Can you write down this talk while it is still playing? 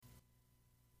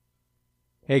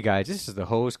Hey guys, this is the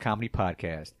HoZ Comedy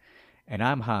Podcast, and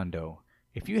I'm Hondo.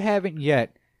 If you haven't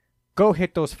yet, go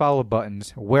hit those follow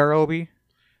buttons. Where, Obi?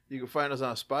 You can find us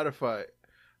on Spotify,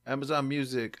 Amazon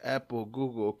Music, Apple,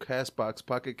 Google, Castbox,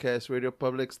 Pocket Cast, Radio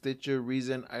Public, Stitcher,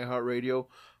 Reason, iHeartRadio,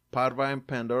 Podvine,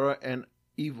 Pandora, and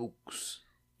eVoox.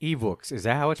 eVoox, is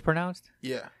that how it's pronounced?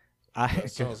 Yeah. That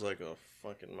sounds like a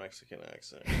fucking Mexican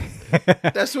accent.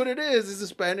 That's what it is. It's a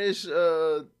Spanish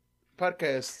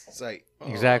podcast site.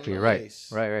 Exactly,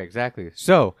 nice. right, exactly.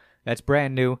 So, that's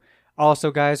brand new. Also,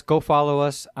 guys, go follow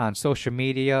us on social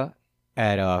media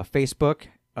at Facebook,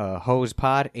 HoZ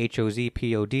Pod,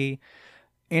 HoZPod,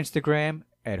 Instagram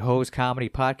at HoZ Comedy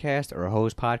Podcast or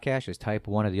HoZ Podcast. Just type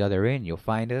one or the other in, you'll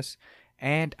find us.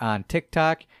 And on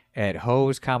TikTok at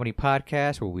HoZ Comedy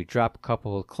Podcast, where we drop a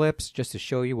couple of clips just to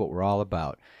show you what we're all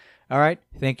about. All right,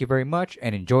 thank you very much,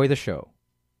 and enjoy the show.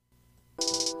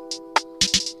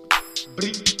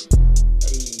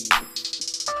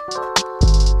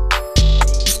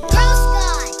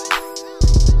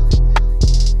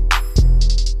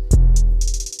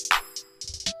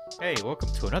 Hey, welcome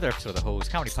to another episode of the HoZ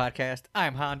Comedy Podcast.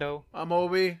 I'm Hondo. I'm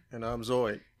Obi. And I'm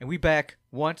Zoid. And we back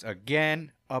once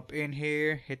again up in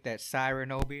here. Hit that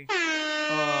siren, Obi.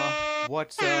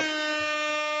 What's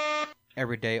up?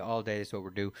 Every day, all day is what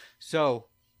we're do. So,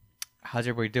 how's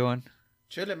everybody doing?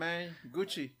 Chilling, man.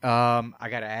 Gucci. I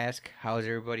gotta ask, how's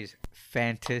everybody's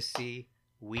fantasy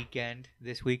weekend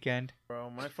this weekend?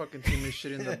 Bro, my fucking team is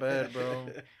shit in the bed, bro.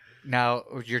 Now,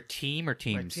 your team or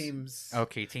teams? My teams.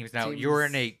 Okay, teams. Now, Teams. you're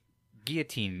in a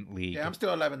guillotine league. Yeah, I'm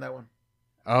still alive in that one.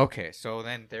 Okay, so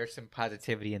then there's some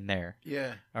positivity in there.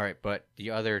 Yeah. All right, but the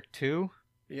other two?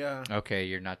 Yeah. Okay,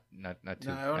 you're not too.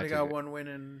 No, I only not too got good. one win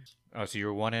in. Oh, so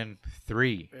you're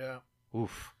 1-3. Yeah.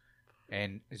 Oof.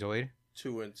 And Zoid?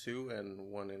 2-2 and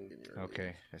 1 in your Okay,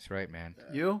 league. that's right, man.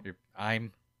 You?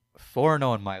 I'm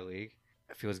 4-0 in my league.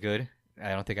 It feels good. I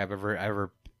don't think I've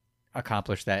ever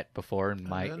accomplished that before in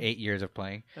my 8 years of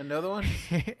playing. Another one?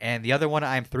 And the other one,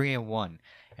 I'm 3-1,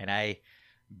 and I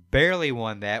barely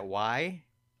won that. Why?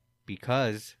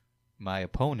 Because my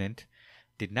opponent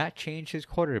did not change his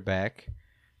quarterback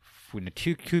in the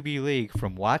 2 QB league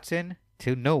from Watson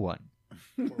to no one.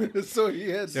 So he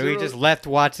had So zero. he just left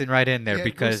Watson right in there He had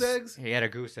because goose eggs? he had a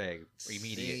goose egg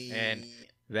immediate, See? and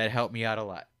that helped me out a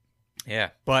lot. Yeah,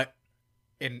 but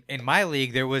in my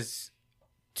league there was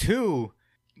 2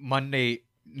 Monday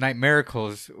Night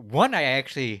Miracles. One I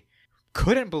actually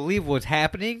couldn't believe was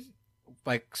happening,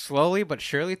 like slowly but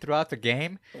surely throughout the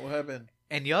game, What happened?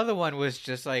 and the other one was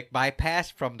just like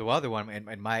bypassed from the other one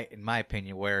in my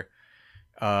opinion, where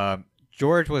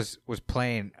George was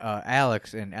playing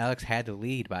Alex, and Alex had the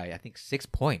lead by I think 6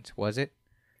 points. Was it?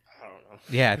 I don't know.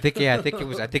 Yeah, I think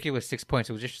it was 6 points.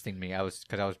 It was interesting to me. I was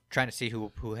trying to see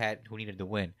who needed to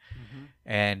win,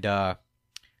 and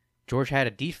George had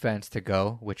a defense to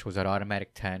go, which was an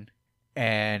automatic 10,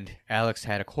 and Alex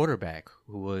had a quarterback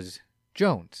who was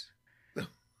Jones.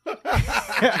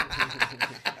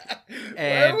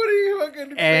 Why would he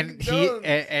fucking And pick he Jones?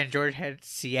 and George had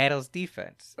Seattle's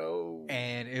defense, Oh.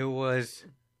 and it was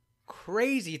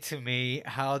crazy to me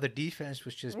how the defense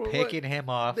was just Well, what? picking him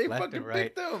off They left fucking and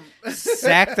right. picked him.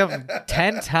 Sacked him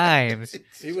 10 times.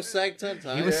 He was sacked 10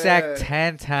 times. He was Yeah. sacked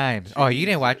 10 times. Oh, you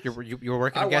didn't watch? You were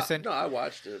working, I'm guessing? No, I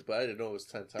watched it, but I didn't know it was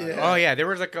 10 times. Yeah. Oh, yeah. There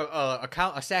was like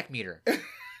a sack meter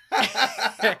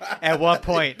at one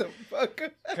point. The fuck?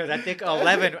 Because I think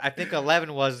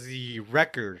 11 was the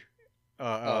record.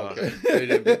 Okay. They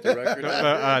didn't beat the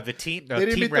record. The team They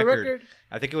didn't team beat the record. record?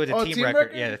 I think it was a Oh, team team record.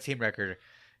 record? Yeah, the team record.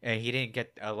 And he didn't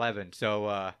get 11. So,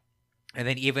 and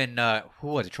then even, who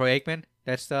was it? Troy Aikman?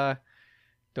 That's the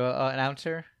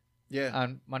announcer Yeah.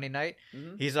 on Monday night.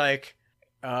 Mhm. He's like,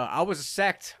 I was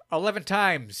sacked 11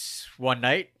 times one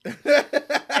night.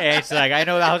 And it's like, I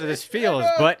know how this feels,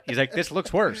 but he's like, this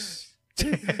looks worse.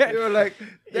 You were like,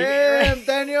 damn,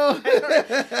 Daniel.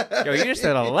 Yo, you just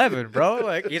said 11, bro.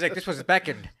 Like, he's like, this was back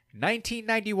in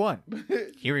 1991.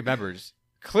 He remembers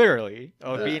clearly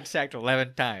of being sacked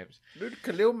 11 times. Dude,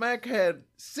 Khalil Mack had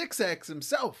 6 sacks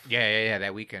himself. Yeah,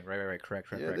 that weekend. Right. Correct.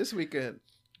 Yeah, this weekend.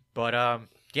 But,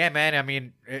 yeah, man, I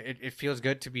mean, it feels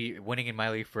good to be winning in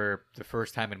my league for the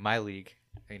first time in my league.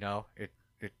 You know, it's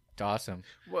awesome.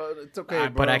 Well, it's okay, bro.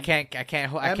 But I can't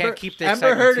keep the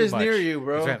Amber excitement Heard too is much. near you,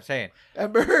 bro. That's what I'm saying.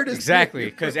 Amber Heard is Exactly,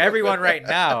 because everyone's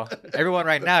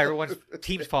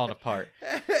team's falling apart.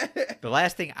 The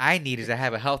last thing I need is to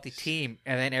have a healthy team,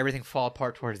 and then everything fall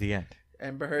apart towards the end.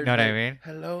 Amber Heard. You know what I mean?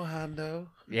 Hello, Hondo.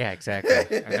 Yeah,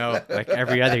 exactly. I know, like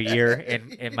every other year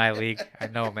in my league. I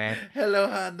know, man. Hello,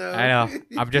 Hondo. I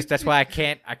know. That's why I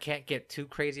can't get too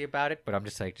crazy about it, but I'm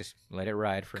just like, just let it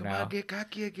ride for Come now. on, get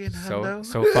cocky again, Hondo.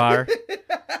 So far,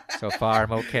 So far,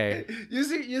 I'm okay. You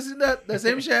see that the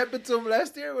same shit happened to him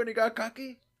last year when he got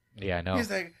cocky. Yeah, I know. He's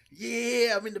like,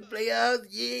 yeah, I'm in the playoffs,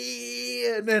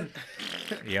 yeah, and then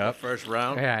Yep. First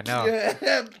round. Yeah, I know.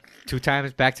 yeah. 2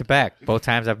 times back to back. Both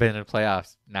times I've been in the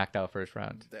playoffs, knocked out first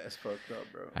round. That's fucked up,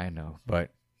 bro. I know,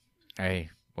 but hey,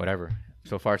 whatever.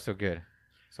 So far, so good.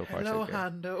 So far, Hello, so good.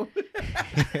 Hondo.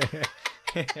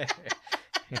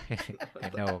 I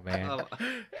know, man.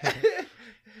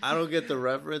 I don't get the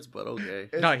reference, but okay.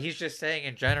 No, he's just saying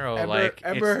in general,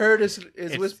 Amber Heard is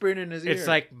it's- whispering in his ear. it's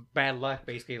like bad luck,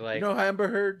 basically. Like, you know how Amber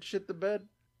Heard shit the bed?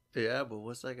 Yeah, but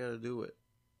what's that got to do with?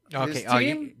 okay. his Oh,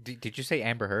 team? did you say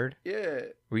Amber Heard? Yeah,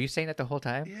 Were you saying that the whole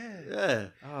time? yeah. Yeah.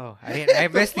 Oh, I didn't. I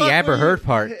missed the Amber Heard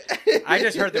part. I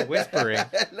just heard the whispering.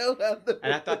 Hello, Hondo.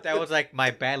 And I thought that was like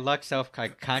my bad luck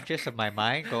self-conscious of my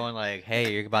mind going like,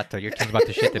 hey, your team's about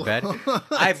to shit the bed.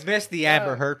 I missed the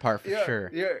Amber Heard part for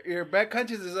sure. Your back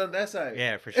conscious is on that side.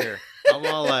 Yeah, for sure. I'm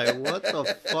all like, what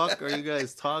the fuck are you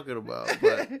guys talking about?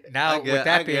 But Now, with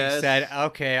that being said,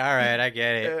 okay, all right, I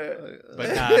get it.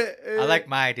 But nah, I like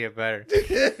my idea better.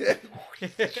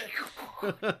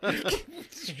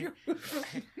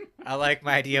 I like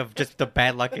my idea of just the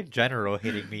bad luck in general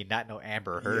hitting me, not no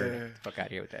Amber Heard. Yeah. Get the fuck out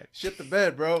of here with that. Shit the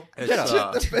bed, bro. It's,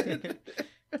 Shit the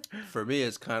bed. for me,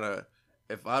 it's kind of,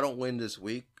 if I don't win this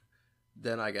week,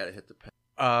 then I got to hit the pen.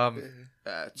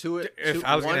 If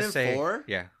I was gonna say, 4,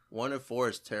 yeah. 1 and 4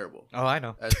 is terrible. Oh, I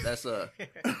know. That's I mean,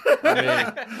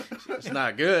 it's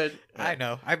not good. I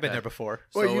know. I've been there before.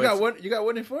 Well, So you got it's one. You got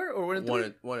 1 and 4 or 1 and 3? 1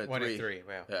 and 3. 1 and 3.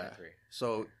 Well, 1 Yeah. and 3.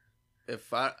 So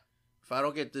if I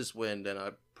don't get this win, then I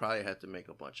probably have to make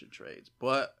a bunch of trades.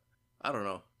 But I don't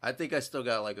know. I think I still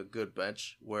got like a good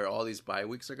bench where all these bye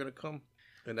weeks are gonna come,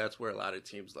 and that's where a lot of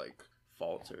teams like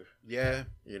falter. Yeah.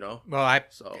 You know. Well,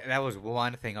 So that was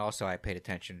one thing also I paid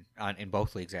attention on in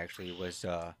both leagues actually was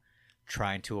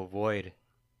trying to avoid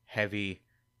heavy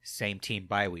same team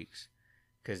bye weeks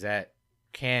because that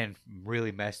can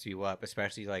really mess you up,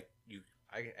 especially like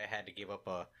I had to give up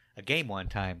a game one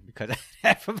time because I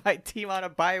had half of my team on a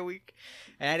bye week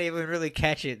and I didn't even really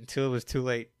catch it until it was too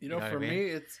late. You know, what for I mean?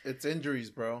 me, it's injuries,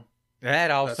 bro.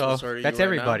 That also what's hurting that's you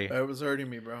right now? everybody. That was hurting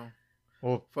me, bro.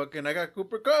 Well, Fucking, I got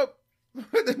Cooper Cup.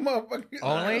 The motherfucker.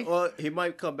 Only? well, he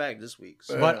might come back this week.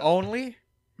 So. but only.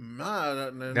 Nah. I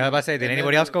was about to say, did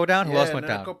anybody else go down? Who else went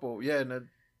down? A couple. Yeah, and then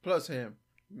plus him.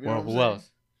 You know Well, what I'm who saying?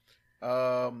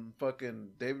 else? Fucking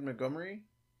David Montgomery.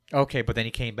 Okay, but then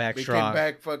he came back He strong. came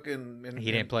back fucking. And,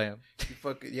 He didn't play him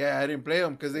Yeah, I didn't play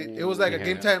him because it was like a Yeah.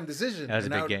 game time decision. That was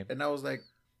a And big game. And I was like,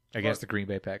 against the Green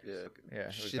Bay Packers. yeah, Yeah, it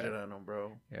was shitted bad. on him,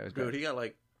 bro. Yeah, it was Dude, bad. he got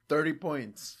like 30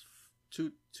 points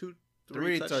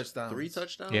three touchdowns. 3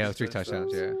 touchdowns. Yeah, it was 3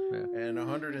 touchdowns. Yeah, yeah. and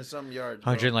 100 and some yards.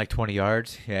 Bro. 120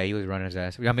 yards. Yeah, he was running his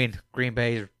ass. I mean, Green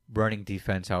Bay's running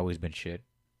defense has always been shit.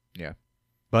 Yeah,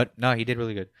 but no, he did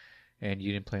really good. And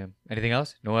you didn't play him. Anything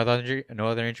else? No other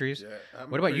injuries? Yeah, I'm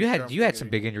What about pretty you? sure Had I'm you had some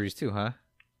forgetting. big injuries too, huh?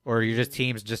 Or are you just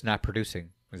teams just not producing?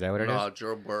 Is that what it is? No,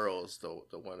 Joe Burrow's the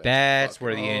one. That's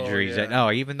where the Oh, injuries. yeah.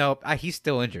 No, even though he's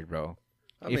still injured, bro.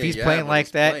 I if mean, he's yeah, playing but like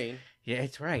he's that, playing. yeah,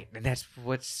 it's right, and that's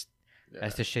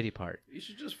that's the shitty part. You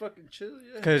should just fucking chill,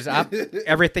 yeah. Because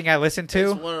everything I listen It's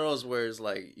to, one of those where it's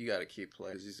like you got to keep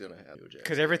playing. 'Cause he's gonna have.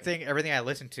 because everything I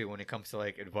listen to when it comes to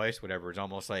like advice, whatever, is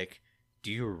almost like,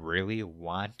 do you really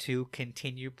want to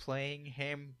continue playing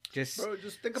him? Just Bro,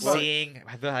 just think about it. seeing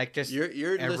like just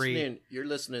You're every- listening. You're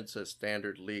listening to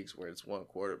standard leagues where it's one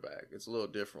quarterback. It's a little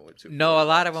different with two. no, a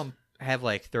lot of quarterbacks. them have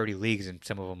like 30 leagues, and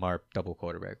some of them are double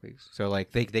quarterback leagues. So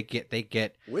like they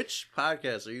get Which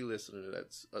podcast are you listening to?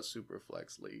 That's a super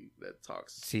flex league that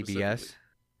talks CBS.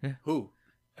 specifically? Who?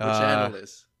 Which Uh,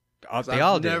 analyst? 'Cause They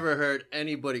all I've do. never heard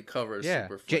anybody cover a Yeah,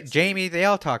 super flex. Jamie, they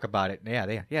all talk about it. Yeah,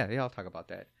 they all talk about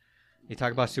that. They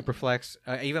talk about Superflex.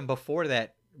 Even before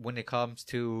that, when it comes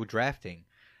to drafting,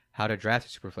 how to draft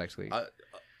a Superflex league.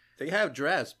 They have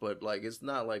drafts, but like it's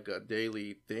not like a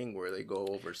daily thing where they go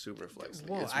over super flex.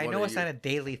 Well, I know it's not a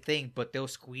daily thing, but they'll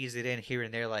squeeze it in here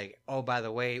and there. Like, oh, by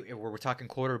the way, if we're talking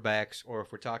quarterbacks, or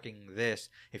if we're talking this,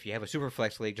 if you have a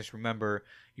Superflex league, just remember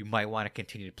you might want to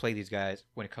continue to play these guys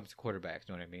when it comes to quarterbacks.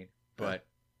 You know what I mean? But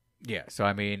yeah, so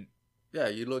I mean, Yeah,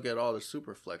 you look at all the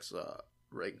super flex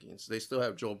rankings. They still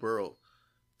have Joe Burrow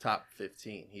top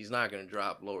 15. He's not going to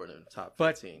drop lower than top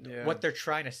but 15. Yeah. what they're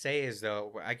trying to say is,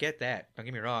 though, I get that. Don't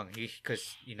get me wrong,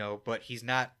 but he's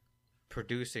not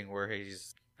producing where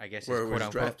he's, I guess, Where he's he was quote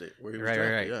unquote. drafted. Where he was Right.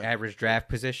 drafted, yeah. Average draft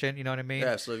position. You know what I mean?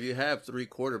 Yeah, so if you have 3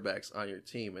 quarterbacks on your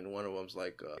team and one of them's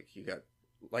like you got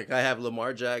Like, I have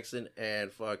Lamar Jackson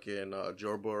and fucking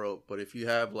Joe Burrow, but if you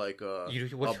have like a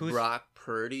Brock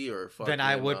Purdy or fucking, then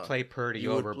I would play Purdy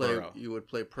over Burrow. You would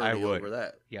play Purdy over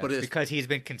that. Yeah, but because he's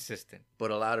been consistent.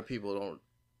 But a lot of people don't.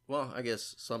 Well, I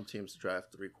guess some teams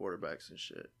draft 3 quarterbacks and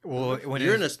shit. Well, when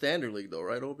you're in a standard league though,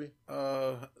 right, Obi?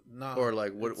 No. Or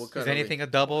like what kind is of anything league?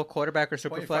 A double quarterback or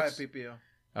super flex? 0.5 PPO.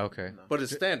 Okay, No. But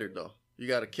it's standard though. You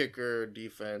got a kicker,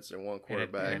 defense, and 1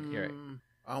 quarterback.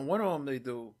 On one of them they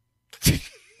do.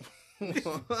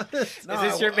 Is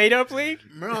this your made-up league?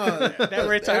 No, that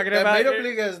we're talking about. Made-up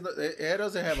league it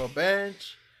doesn't have a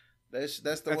bench. That's the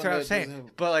one. That's what I'm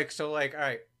saying. But like, all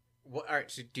right, all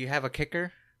right. So do you have a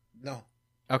kicker? No.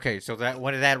 Okay, so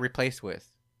what did that replace with?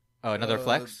 Oh, another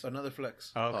flex. Another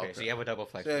flex. Oh, okay, so you have a double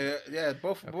flex. Yeah.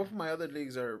 Both of my other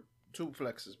leagues are 2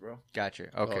 flexes, bro. Gotcha.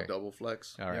 Okay. Double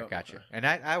flex. All right, Yep. gotcha. And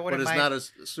I wouldn't. But it's mind... not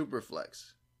a super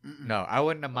flex. No, I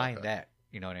wouldn't have mind that.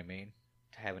 You know what I mean?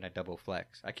 Having a double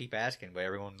flex. I keep asking, but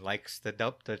everyone likes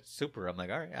the super. I'm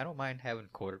like, all right, I don't mind having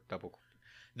double.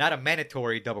 Not a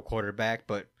mandatory double quarterback,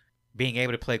 but being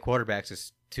able to play quarterbacks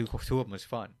is two of them is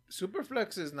fun. Super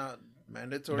flex is not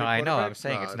mandatory. No, I know. I'm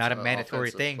saying it's not a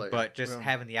mandatory thing, player. but just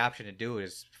having the option to do it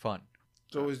is fun.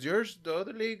 So is yours the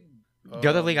other league? The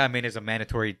other league I'm in is a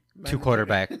mandatory 2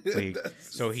 quarterback league.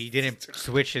 So he didn't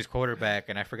switch his quarterback,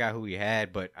 and I forgot who he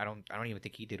had, but I don't even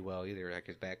think he did well either, like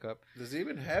his backup. Does he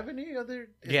even have any other?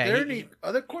 Is Yeah, there any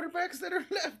other quarterbacks that are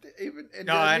left? Even in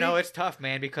no, I know it's tough,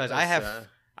 man, because I That's,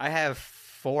 have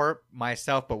 4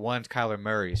 myself, but one's Kyler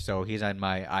Murray, so he's on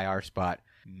my IR spot,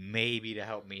 maybe to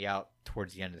help me out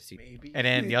towards the end of the season. Maybe. And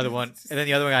then the other one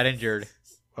got injured,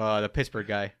 the Pittsburgh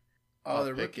guy. Oh,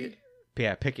 the rookie.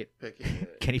 Yeah, Pickett.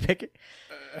 Pickett. Kenny Pickett.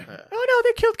 Oh no,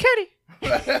 they killed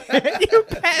Kenny. You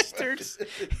bastards.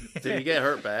 Did he get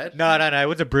hurt bad? No. It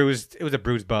was a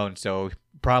bruised bone, so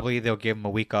probably they'll give him a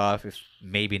week off. If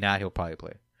maybe not, he'll probably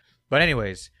play. But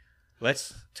anyways,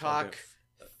 let's talk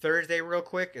Thursday real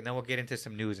quick, and then we'll get into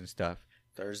some news and stuff.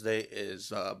 Thursday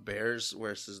is Bears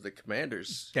versus the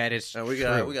Commanders. That is and we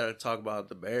true. we got to talk about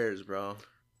the Bears, bro.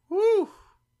 Woo.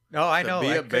 No, I know.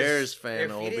 Be a Bears fan,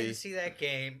 if Obi. you didn't see that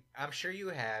game, I'm sure you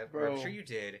have. Or Bro. I'm sure you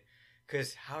did.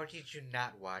 Because how did you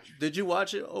not watch? Did you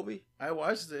watch it, Obi? I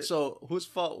watched it. So whose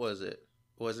fault was it?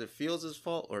 Was it Fields'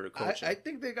 fault or the coaching? I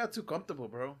think they got too comfortable,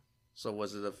 bro. So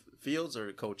was it the Fields or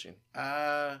the coaching?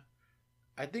 I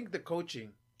think the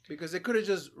coaching, because they could have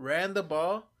just ran the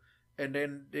ball, and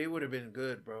then they would have been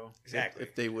good, bro. Exactly.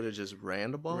 If they would have just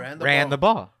ran the ball? Ran the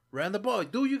ball. Ran the ball.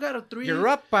 Dude, you got a 3. You're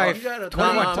up by you got a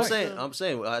 21 I'm points.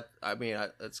 saying. I mean,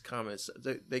 it's common.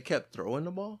 They kept throwing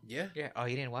the ball. Yeah. Yeah. Oh,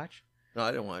 you didn't watch? No,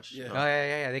 I didn't watch. Yeah. No. Oh,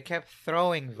 yeah. They kept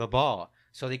throwing the ball.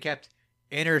 So they kept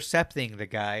intercepting the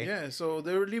guy. Yeah, so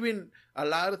they were leaving a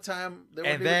lot of time. They were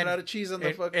And leaving then a lot of cheese on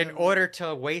the fucking... in order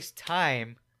to waste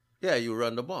time, Yeah, you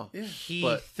run the ball. Yeah.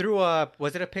 he threw a...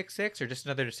 Was it a pick six or just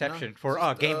another deception for a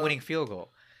just, game-winning field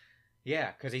goal?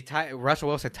 Yeah, because Russell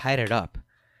Wilson tied it up.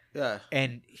 Yeah.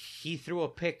 And he threw a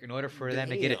pick in order for them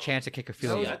to get a chance to kick a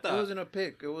field goal. It wasn't a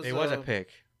pick. It was a pick.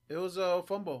 It was a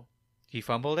fumble. He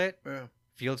fumbled it? Yeah.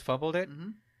 Fields fumbled it? Mm-hmm.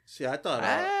 See, I thought.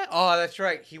 Oh, that's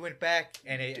right. He went back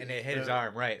and it hit his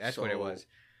arm. Right, that's what it was.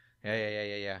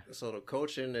 Yeah. So the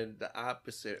coaching and the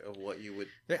opposite of what you would.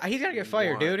 He's gotta get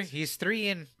fired, want. dude. He's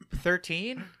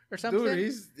 3-13 or something. Dude,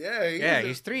 he's 3-13.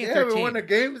 3-13. They haven't won a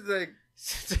game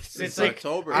since like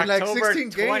October. In like October 16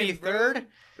 games, 23rd.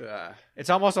 Yeah. It's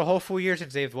almost a whole full year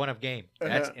since they've won a game.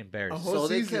 That's embarrassing. whole So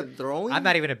they season. kept throwing. I'm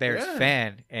not even a Bears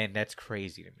fan, and that's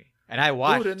crazy to me. And I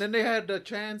watched. Dude, and then they had the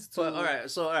chance to... But all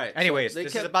right. Anyways, so they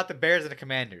this kept, is about the Bears and the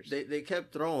Commanders. They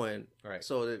kept throwing. Right.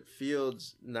 So did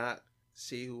Fields not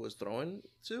see who was throwing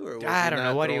to, or was I he don't know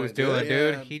not what he was throwing doing,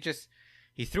 good? dude.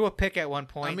 He threw a pick at one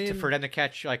point for them to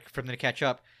catch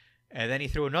up, and then he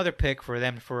threw another pick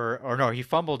he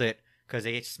fumbled it because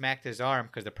they smacked his arm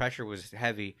because the pressure was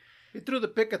heavy. He threw the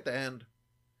pick at the end.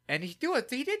 And he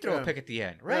did throw a pick at the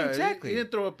end, right? Yeah, exactly. He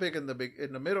didn't throw a pick in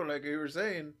the middle like you were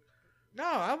saying. No,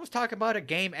 I was talking about a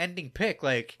game-ending pick.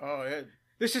 Like, oh yeah,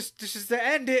 this is the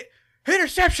end.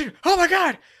 Interception! Oh my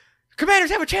God!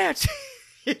 Commanders have a chance.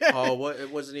 Yeah. Oh, what?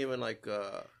 It wasn't even like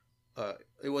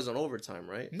it wasn't overtime,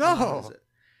 right? No.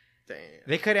 Damn.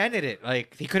 They could have ended it.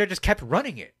 Like, he could have just kept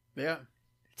running it. yeah,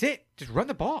 That's it. Just run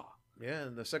the ball. yeah.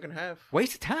 In the second half,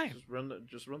 Waste of time.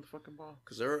 just run the fucking ball.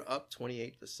 Because they were up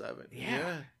 28-7.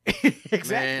 Yeah. Yeah.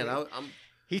 Exactly. Man,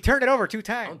 he turned it over 2 I'm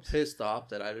times. pissed off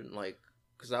that I didn't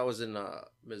because I was in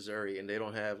Missouri and they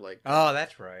don't have Oh,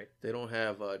 that's right. they don't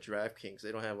have DraftKings.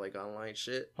 They don't have online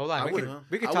shit. Hold on.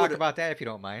 We could I talk would've- about that if you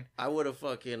don't mind. I would have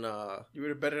fucking You would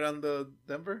have bet it on the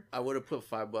Denver. I would have put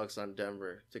 $5 on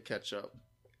Denver to catch up.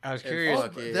 I was And curious.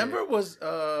 fuck it. Denver was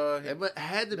It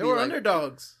had to they be were like,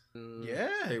 underdogs. Mm, Yeah.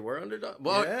 They were underdogs.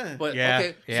 Well, Yeah. but Yeah.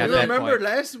 okay. Yeah, So at that remember point.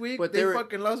 last week But they they were-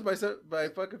 fucking lost by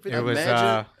fucking 50. It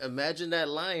was, Imagine that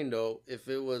line though. If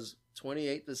it was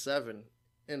 28-7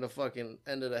 in the fucking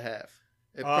end of the half,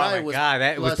 it oh probably my was. god,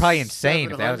 that was plus probably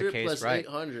insane if that was the 700 case, plus right?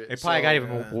 800. It probably got even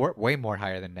yeah. way more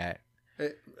higher than that.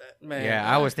 Man. Yeah,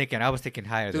 I was thinking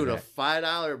higher Dude, than a that.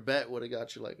 $5 bet would have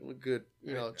got you like a good,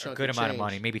 chunk A good of amount of change.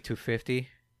 money, maybe 250,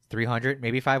 300,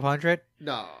 maybe 500.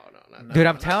 No. Dude,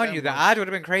 I'm not telling that you, the much. odds would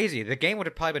have been crazy. The game would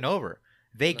have probably been over.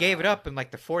 They gave it Nah. up in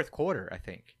like the fourth quarter, I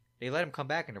think. They let him come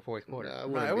back in the fourth quarter. Nah,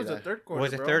 No, it was the third quarter.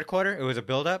 Was it bro. third quarter? It was a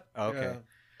build up. Okay, Yeah.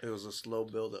 It was a slow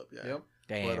build up. Yeah. Yep.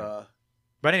 damn. But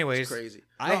But it's anyways, crazy.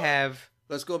 I No, have.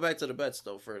 Let's go back to the bets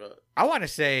though. For the I want to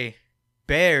say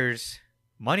Bears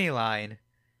money line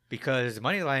because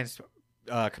money lines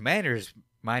Commanders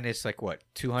minus like what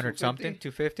 200 something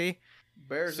 250.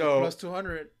 Bears So- are plus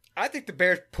 200. I think the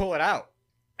Bears pull it out.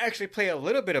 Actually play a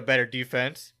little bit of better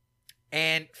defense.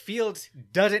 And Fields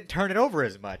doesn't turn it over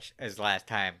as much as last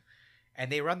time.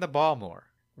 And they run the ball more.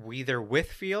 Either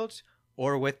with Fields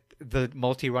or with the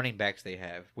multi-running backs they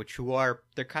have.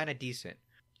 They're kind of decent.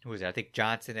 Who is it? I think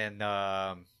Johnson and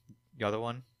the other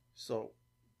one. so,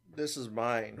 this is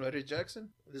mine. Reddy Jackson?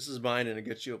 This is mine, and it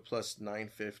gets you a plus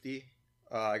 950.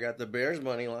 I got the Bears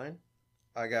money line.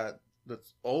 I got the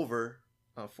over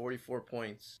 44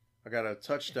 points. I got a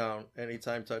touchdown,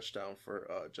 anytime touchdown for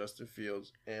Justin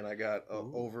Fields, and I got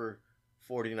over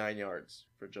 49 yards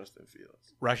for Justin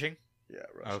Fields. Rushing? Yeah,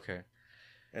 rushing. Okay.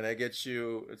 And that gets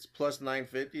you, it's plus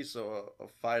 950, so a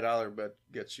 $5 bet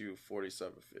gets you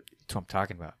 47.50. That's what I'm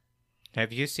talking about.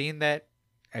 Have you seen that?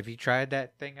 Have you tried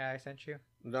that thing I sent you?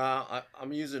 Nah,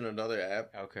 I'm using another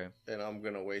app, Okay. and I'm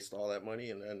going to waste all that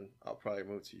money, and then I'll probably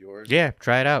move to yours. Yeah,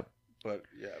 try it out. But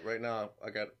yeah, right now I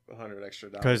got $100 extra.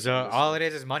 Because all it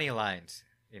is money lines,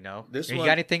 you know? This you one-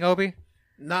 got anything, Obi?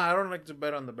 Nah, I don't like to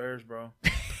bet on the Bears, bro.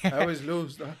 I always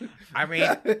lose, dog. I mean,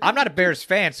 I'm not a Bears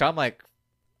fan, so I'm like,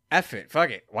 F it.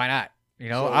 Fuck it. Why not? You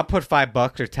know, So- I'll put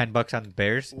 $5 or $10 on the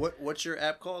Bears. What's your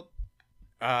app called?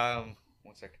 1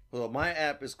 second. Well, my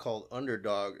app is called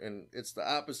Underdog, and it's the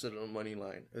opposite of the money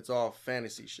line. It's all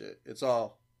fantasy shit. It's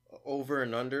all over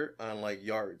and under on like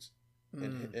yards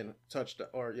and touchdown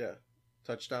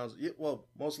touchdowns. Yeah, well,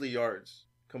 mostly yards,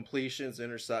 completions,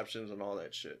 interceptions, and all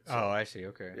that shit. So, Oh, I see.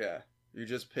 Okay. yeah, you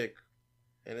just pick,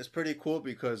 and it's pretty cool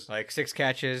because Like 6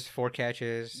 catches, 4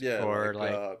 catches, yeah, or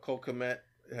Cole Kmet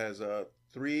has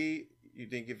 3. You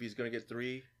think if he's gonna get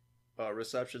 3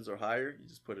 receptions or higher, you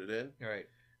just put it in. right.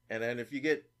 And then if you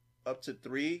get up to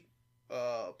 3,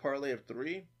 parlay of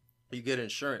 3, you get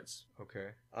insurance Okay.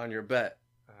 on your bet.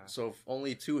 Uh, So if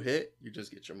only 2 hit, you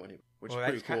just get your money, which well, is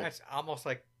pretty that's, cool. that's almost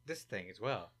like this thing as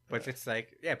well. But Yeah. it's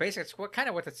like, yeah, basically it's kind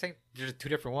of what the same. There's 2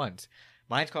 different ones.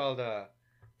 Mine's called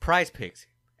Prize Picks,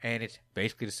 and it's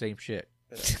basically the same shit.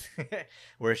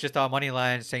 Where it's just all money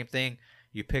lines, same thing.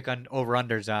 You pick on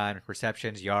over-unders on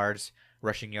receptions, yards,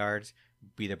 rushing yards,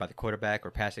 either by the quarterback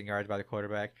or passing yards by the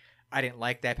quarterback. I didn't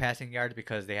like that passing yards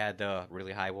because they had the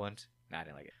really high ones. Nah, I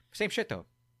didn't like it. Same shit, though.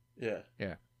 Yeah.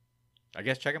 I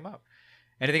guess check them out.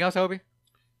 Anything else, Obi?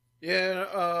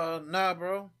 Yeah, nah,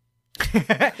 bro.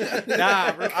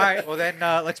 Nah, bro. All right, well then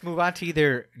let's move on to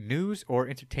either news or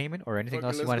entertainment or anything Okay,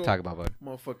 else you let's want to go. talk about, bud.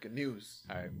 Motherfucking news.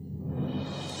 All right.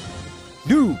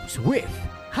 News with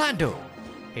Hondo.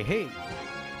 Hey, hey.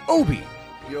 Obi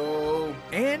Yo.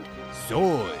 and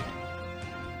Zoid.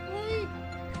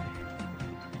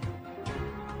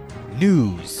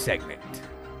 News segment.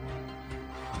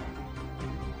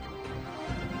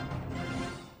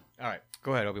 All right,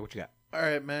 go ahead, Obi. What you got? All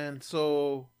right, man.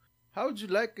 So, how would you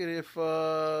like it if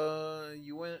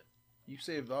you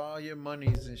saved all your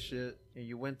monies and shit, and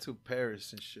you went to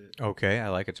Paris and shit? Okay, I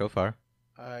like it so far.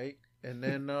 All right, and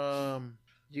then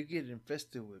you get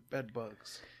infested with bed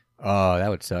bugs. Oh, that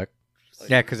would suck.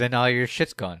 Yeah, because then all your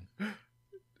shit's gone.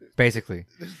 Basically,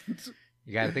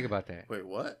 you got to think about that. Wait,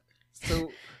 what?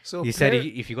 So You said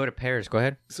if you go to Paris, go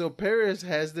ahead. So Paris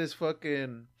has this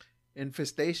fucking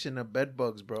infestation of bed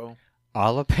bugs, bro.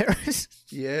 All of Paris?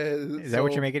 Yeah. Is that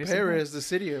what you're making it seem like? Paris, the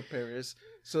city of Paris.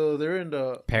 So they're in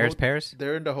the Paris?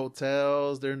 They're in the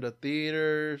hotels. They're in the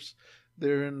theaters.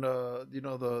 They're in the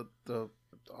the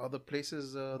all the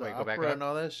places, the Wait, go back opera up? and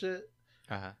all that shit.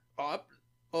 Uh-huh.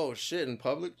 Oh shit! In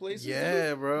public places?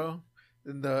 Yeah, bro.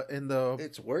 In the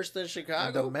It's worse than in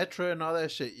Chicago. the metro and all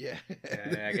that shit. Yeah.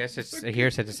 Yeah, I guess it's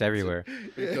here since it's everywhere.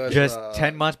 Because, Just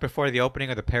 10 months before the opening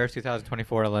of the Paris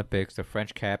 2024 Olympics, the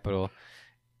French capital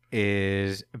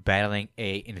is battling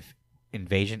a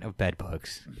invasion of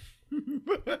bedbugs.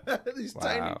 These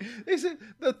Wow. tiny. They said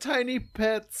the tiny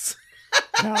pets.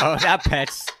 No, not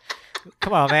pets.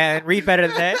 Come on, man. Read better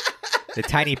than that. The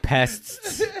tiny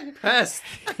pests. Pest.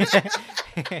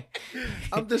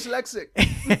 I'm dyslexic.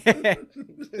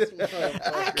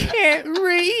 I can't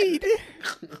read.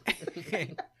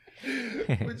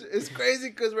 Which is crazy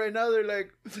because right now they're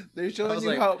I showing was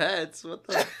you like, how pets? What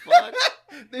the fuck?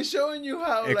 they're showing you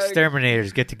how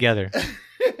Exterminators get together.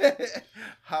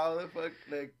 how the fuck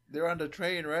they're on the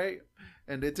train, right?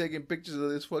 And they're taking pictures of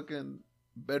this fucking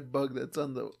bed bug that's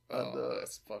on the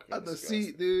that's fucking on the disgusting.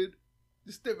 seat, dude.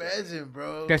 Just imagine,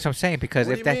 bro. That's what I'm saying. Because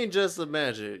What if do you that mean just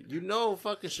imagine? You know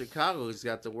fucking Chicago's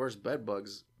got the worst bed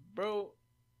bugs Bro.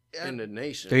 in the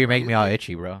nation. so you're making me all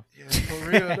itchy, bro. Yeah, for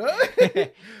real, though.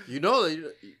 You know,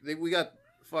 we got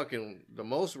fucking the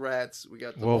most rats. We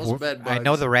got the most bed bugs. I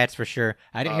know the rats for sure.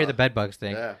 I didn't hear the bed bugs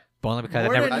thing, Yeah. but only because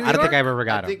More I than New don't think I York? ever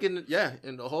got I them. think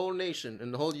in the whole nation,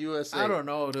 in the whole USA. I don't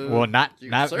know, dude. Well, not You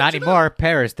can search it anymore.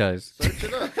 Paris does. Search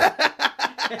it up.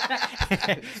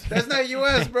 That's not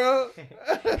U.S., bro.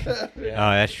 Oh,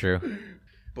 that's true.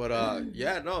 But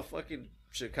yeah, no, fucking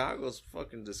Chicago's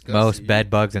fucking disgusting. Most bed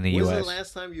bugs in the When's U.S. the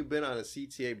last time you've been on a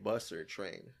CTA bus or a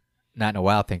train? Not in a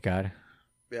while, thank God.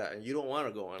 Yeah, and you don't want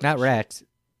to go on. Not that shit. rats.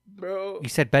 Bro. You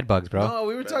said bed bugs, bro. No,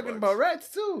 we were Bed talking bugs. about rats,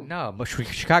 too. No, but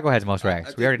Chicago has the most rats.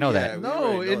 think We already know we that. have- No,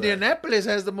 already know Indianapolis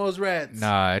has the most rats.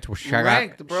 No, it's Chicago.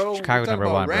 Ranked, bro. Chicago's We're talking number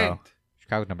about one, bro. ranked.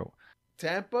 Chicago's number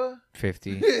Tampa?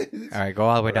 50. All right, go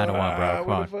all the way down to one, bro. Come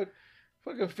What on. the fuck?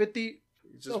 Fucking 50? You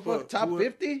just The put fuck, top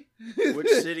 50? Which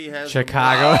city has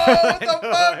Chicago. Oh, what the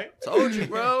fuck? Told you,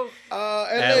 bro.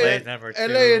 LA. number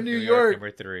LA and New York.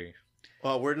 number 3.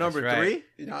 Oh, we're number That's right.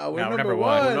 3. No, we're No, number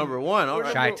one. one. We're number 1. All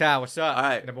right. Chi-Town, what's up? All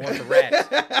right. Number 1 for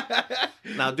rats.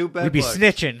 Now do bed We be bugs.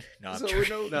 snitching. No, I'm So joking.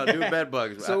 we're No, do bed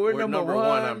bugs. So we're number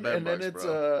one, on bed and then bugs, it's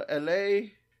bro. LA.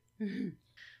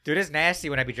 Dude, it's nasty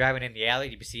when I be driving in the alley.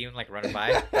 You be seeing them like running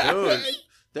by. Dude,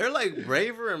 they're like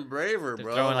braver and braver, They're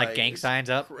bro. throwing like gang it's signs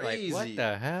up. Crazy. Like, what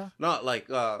the hell? No, like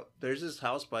there's this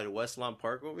house by the West Lawn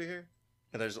Park over here,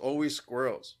 and there's always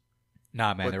squirrels.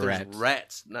 Nah, man, but they're there's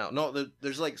rats. now. No,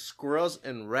 there's like squirrels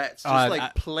and rats just Oh,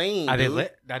 like playing. Are they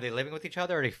dude. are they living with each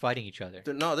other or are they fighting each other?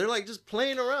 They're like just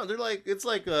playing around. They're like it's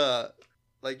like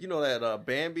you know that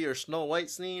Bambi or Snow White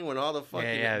scene when all the fucking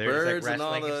Yeah, they're just, like, birds and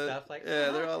all wrestling the and stuff like, yeah,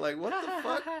 they're all like, what the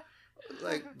fuck?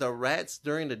 Like the rats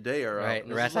during the day are out. Right,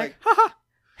 And the it's rats just like, ha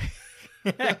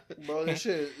Bro, this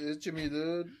shit is Jimmy,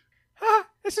 dude. ha,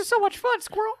 this is so much fun,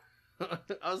 squirrel.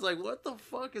 I was like, what the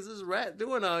fuck is this rat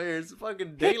doing out here? It's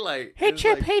fucking daylight. Hey, It's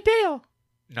Chip, like, hey, Dale.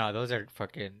 No, those are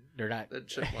fucking, they're not. They're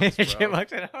chipmunks, bro.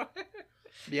 Chipmunks at all.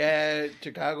 Yeah,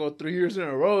 Chicago 3 years in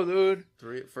a row, dude.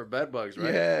 3 for bed bugs,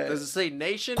 right? Yeah. Does it say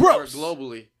nation Gross. or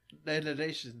globally? In the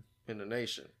nation. In the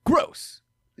nation. Gross.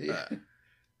 Yeah. Dude,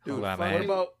 Hold on, fucking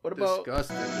man. What about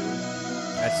disgusting, dude.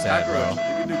 That's sad, Cockroach. bro. You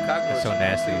can do cockroaches. That's so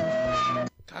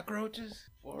nasty. cockroaches?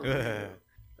 For Ugh.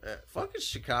 real. Fucking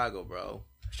Chicago, bro.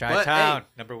 Chi-Town, hey.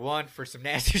 number 1 for some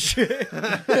nasty shit.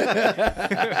 But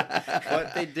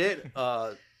they did.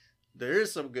 There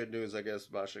is some good news, I guess,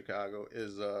 about Chicago.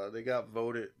 Is they got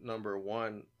voted number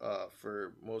 1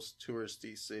 for most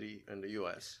touristy city in the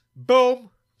U.S. Boom.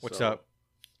 What's So, up?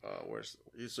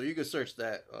 So you can search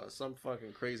that. Some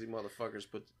fucking crazy motherfuckers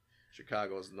put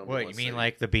Chicago as the number What, 1 you mean city.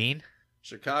 like the bean?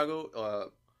 Chicago?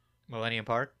 Millennium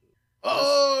Park?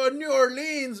 Oh, New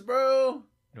Orleans, bro.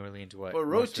 New Orleans, what? For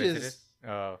Most roaches. visited?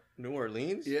 Oh. New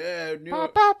Orleans? Yeah, Ba,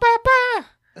 ba, ba, ba.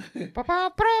 Ba,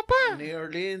 ba, ba, ba. New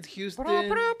Orleans, Houston, Ba,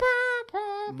 ba, ba,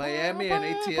 ba, Miami, ba,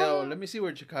 and ba, ATL. ba. Let me see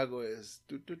where Chicago is.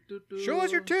 Show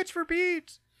us your tits for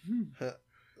beads.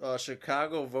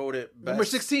 Chicago voted best. Number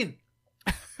 16.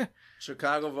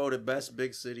 Chicago voted best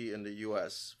big city in the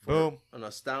U.S. for Boom. an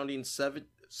astounding 7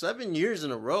 years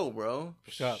in a row, bro.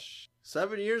 What's up?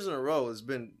 7 years in a row has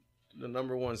been the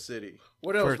number 1 city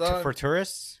What else, dog? For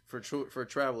tourists? for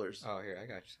travelers. Oh, here, I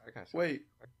got you. Wait,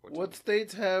 What's what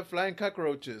states have flying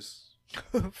cockroaches?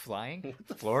 up? Flying?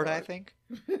 Florida, I fuck? think.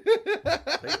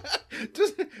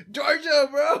 Just Georgia,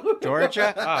 bro.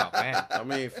 Georgia? Oh, man. I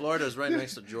mean, Florida's right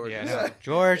next to Georgia. Yeah, no.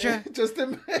 Georgia? Just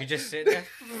imagine. You just sit there.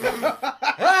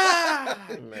 Ah!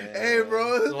 Man. Hey,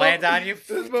 bro. This Land on you.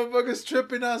 This motherfucker's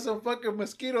tripping on some fucking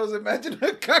mosquitoes. Imagine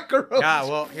a cockroach. Nah,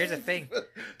 well, here's the thing.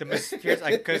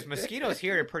 Because mosquitoes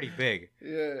here are pretty big.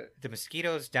 Yeah. The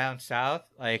mosquitoes down south,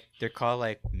 like they're called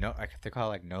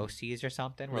no seas or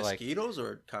something. We're like Mosquitoes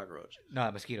or cockroaches?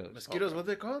 no mosquitoes. Mosquitoes, what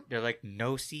they called? They're like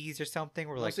no seas or something.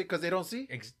 We're like Because they don't see?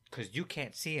 because you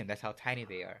can't see them. That's how tiny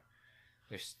they are.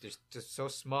 They're just so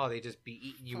small. They just be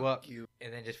eating you Fuck up you.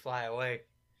 and then just fly away.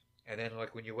 And then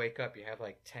like when you wake up, you have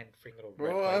like 10 freaking little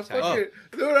Bro, red I'm lights on you.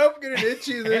 fucking... Dude, I'm getting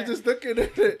itchy. They're just looking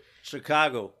at it.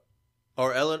 Chicago.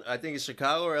 Or I think it's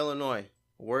Chicago or Illinois.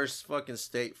 Worst fucking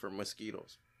state for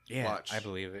mosquitoes. Yeah, Watch. I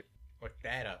believe it. Look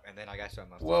that up, and then I got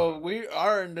something else. Well, we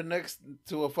are in the next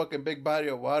to a fucking big body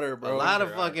of water, bro. A lot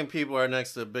of fucking people are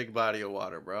next to a big body of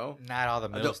water, bro. Not all the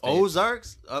middle The states.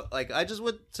 Ozarks? Like, I just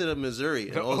went to the Missouri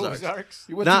and The Ozarks. Ozarks?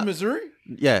 You went Not- to Missouri?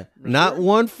 Yeah, not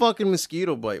one fucking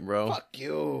mosquito bite, bro. Fuck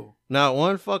you. Not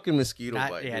one fucking mosquito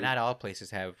Not, bite. yeah, dude. not all places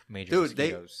have major Dude,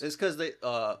 mosquitoes. it's because they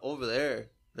over there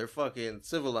they're fucking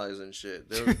civilized and shit.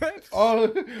 They're, Oh,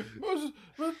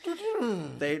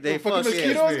 they the fucking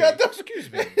mosquitoes got them.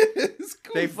 Excuse me.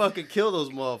 they fucking kill those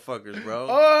motherfuckers, bro.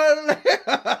 Oh,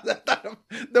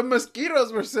 the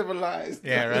mosquitoes were civilized.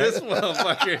 Yeah, right. This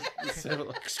motherfucker.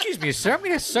 Civilized. Excuse me, sir. I'm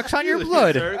going to suck on your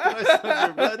blood. Sir, can I suck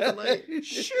your blood tonight?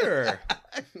 Sure.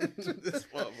 This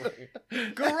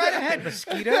motherfucker. Go right ahead,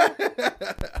 mosquito.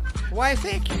 Why,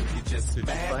 thank you.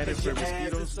 Find it for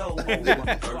mosquitoes.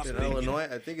 In Illinois,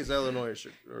 I think it's Illinois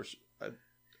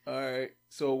All right.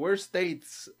 So worst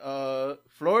states: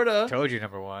 Florida, Told you,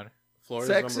 number one. Florida's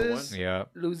Texas. number one. Yeah.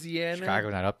 Louisiana,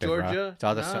 Chicago's not up there, Georgia. bro. It's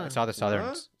all the, Nah. it's all the southern,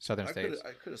 Huh? southern states.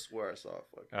 I could have swore I saw a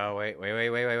fucking. Oh,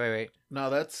 wait. No,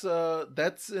 that's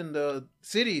in the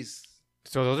cities.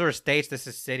 So those are states. This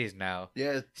is cities now.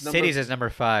 Yeah, Cities is number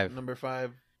 5. number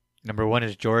 5. Number 1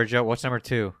 is Georgia. What's number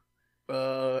 2?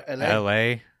 LA.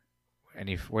 L.A.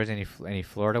 Where's any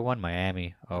Florida one?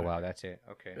 Miami. Oh, wow. That's it.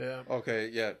 Okay. Yeah. Okay,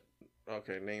 yeah.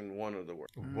 Okay, name one of the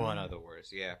words. One of the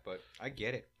words. Yeah, but I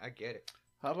get it.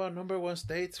 How about number 1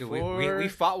 states Dude, for? we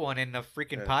fought one in the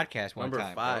freaking Yeah. podcast one Number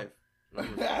time. 5. Bro.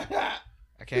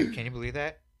 I can't. Can you believe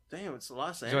that? Damn, it's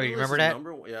Los Joey, Angeles. you remember is that?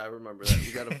 Number one. Yeah, I remember that.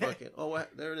 You got a fucking. Oh, what?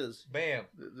 There it is. Bam.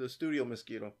 The studio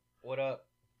mosquito. What up?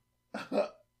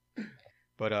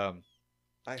 But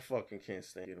I fucking can't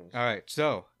stand mosquitoes. all right.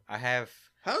 So I have.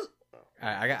 How?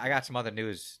 I got some other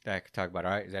news that I could talk about.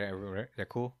 All right. Is that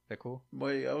cool?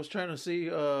 Wait, I was trying to see.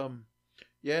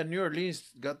 Yeah, New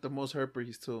Orleans got the most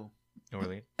herpes too. New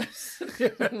Orleans.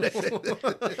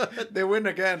 They win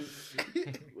again.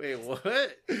 Wait,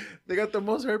 what? They got the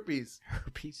most herpes.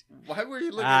 Herpes. Why were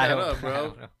you looking I that don't- up, I bro?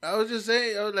 don't know. I was just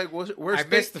saying. I was like, where's I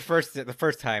missed the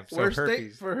first time. So Worst state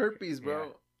herpes. for herpes, bro. Yeah.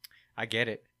 I get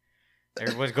it.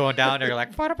 Everyone's going down there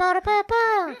like,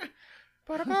 "Ba-da-ba-da-ba-ba.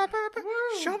 Ba-da-ba-ba-ba.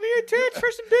 Show me your tits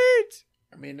for some beads.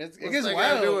 I mean, it What's gets that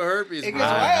got to do with wild. herpes, It bro?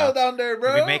 gets I don't wild down there,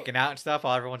 bro. We be making out and stuff.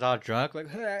 All everyone's all drunk, like,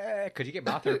 because you get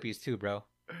mouth herpes too, bro.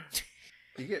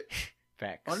 You get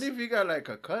Facts. only if you got like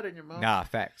a cut in your mouth. Nah,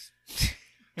 facts.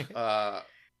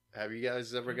 Have you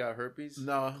guys ever got herpes?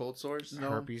 No. Cold sores? No.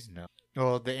 Herpes, no.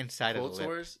 Well, the inside Cold of the lip.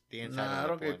 sores? The inside Nah, of I the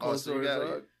don't lip get one. cold so you sores. got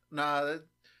dog. it. Nah,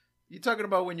 you talking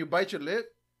about when you bite your lip?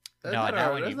 That's No, not not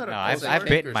a, when that's you. not No, a I've cold I've bitten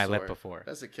sore. canker my lip sore. before.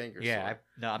 That's a canker Yeah, sore. I'm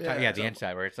Yeah, talking. Yeah, the so-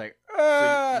 inside where it's like.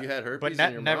 So you had herpes But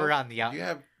in your never mouth? on the out. You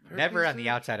have never herpes on the too?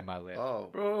 outside of my lip. Oh.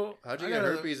 Bro, How'd you I get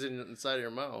gotta- herpes inside of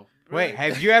your mouth? Wait,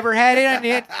 have you ever had it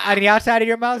on the outside of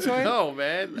your mouth, Sawyer? No,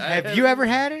 man. Have you ever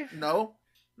had it? No.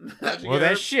 How'd you Well, get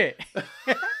that's shit.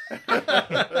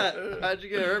 How'd you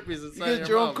get herpes inside You of get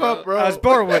your your own mouth, cup, bro. I was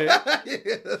born with it.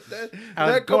 that I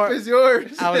was that cup born- is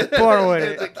yours. I was born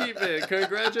with To it. keep it.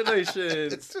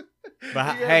 Congratulations.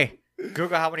 But Yeah. hey,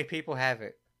 Google how many people have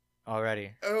it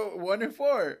already. 1 in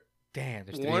 4. Damn,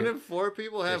 there's 1 in 4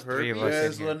 people have There's 3 of herpes? us.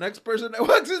 Yes, in the here. next person that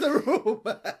walks in the room.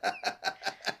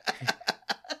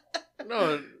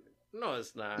 No,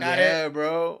 it's not. Got yeah,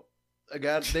 bro. They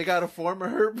got a form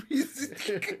of herpes.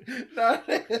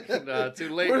 Nah, Too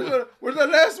late. Where's the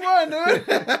last one, dude?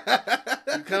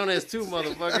 You count as 2,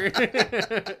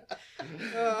 motherfucker.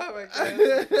 Oh my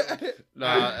god.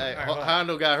 Nah, hey, All right,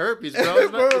 Hondo got herpes, bro.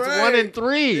 It's, Bro, it's right. 1 in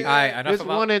 3. All right, enough It's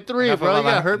about 1 in 3, enough bro. You about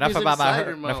my- got herpes enough about my inside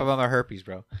your enough mouth. about my herpes,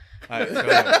 bro. All right, so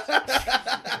anyways.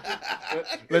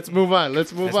 Let's move on.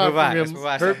 Let's move Let's on move on. from Let's him. move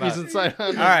on. Herpes inside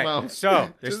Hondo's All right, mouth. so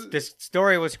this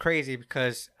story was crazy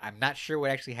because I'm not sure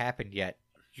what actually happened yet.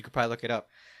 You could probably look it up.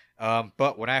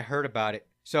 But when I heard about it,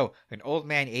 so an old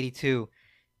man, 82,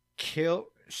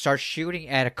 starts shooting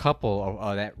at a couple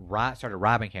that started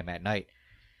robbing him at night,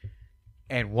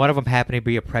 and one of them happened to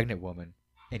be a pregnant woman,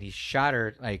 and he shot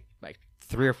her like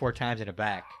 3 or 4 times in the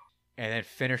back, and then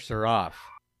finished her off.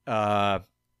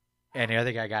 And the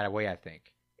other guy got away, I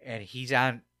think, and he's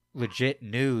on legit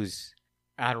news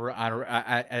with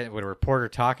a reporter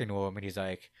talking to him, and he's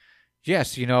like,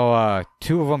 "Yes, 2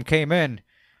 of them came in,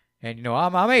 and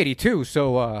I'm 82,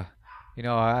 so I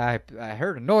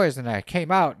heard a noise and I came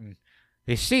out and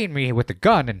they seen me with the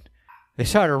gun and they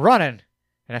started running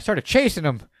and I started chasing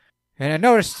them and I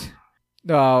noticed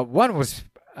one was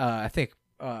I think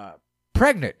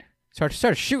pregnant, so I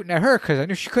started shooting at her because I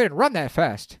knew she couldn't run that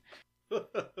fast."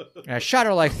 And I shot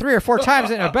her like 3 or 4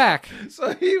 times in the back.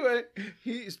 So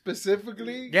he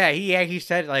specifically. Yeah, he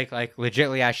said like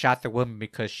legitly, I shot the woman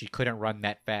because she couldn't run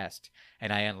that fast,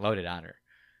 and I unloaded on her.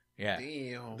 Yeah.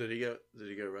 Damn. Did he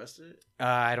get arrested?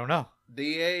 I don't know.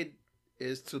 DA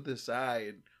is to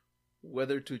decide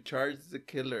whether to charge the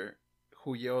killer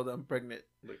who yelled, "I'm pregnant."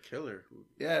 The killer?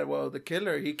 Yeah, well, the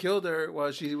killer, he killed her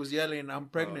while she was yelling, "I'm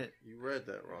pregnant." You read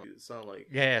that wrong. It sounded like...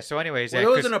 Yeah, so anyways... Well, yeah,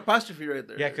 there was an apostrophe right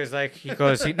there. Yeah, because like he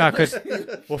goes...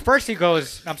 well, first he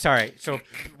goes... I'm sorry. So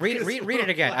read it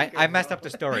again. I messed up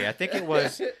the story. I think it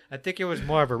was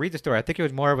more of a... Read the story. I think it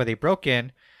was more of a... They broke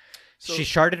in. So, she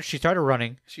started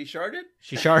running. She sharded?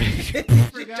 She sharded.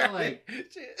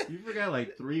 You forgot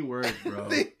like 3 words, bro.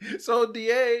 So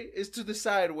DA is to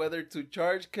decide whether to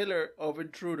charge killer of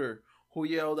intruder who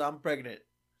yelled, "I'm pregnant."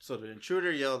 So the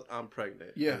intruder yelled, "I'm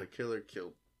pregnant." Yeah. And the killer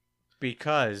killed.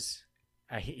 Because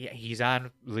he's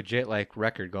on legit like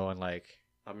record going like...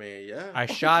 I mean, yeah. I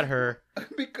shot her.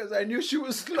 Because I knew she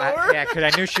was slower. Because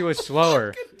I knew she was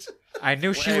slower. I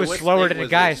knew she was slower than the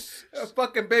guys. A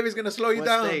fucking baby's gonna slow you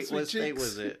down. What state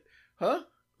was it? Huh?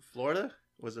 Florida?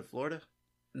 Was it Florida?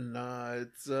 Nah,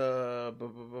 it's I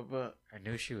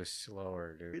knew she was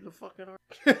slower, Be dude. the fucking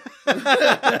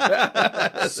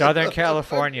Southern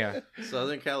California.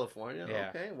 Southern California?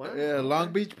 Yeah. Okay, wow. Yeah,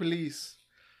 Long Beach police.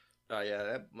 Oh yeah,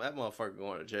 that motherfucker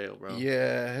going to jail, bro.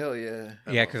 Yeah, hell yeah.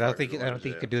 Yeah, because I don't think you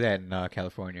could do that in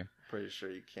California. Pretty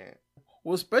sure you can't.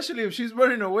 Well, especially if she's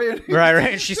running away.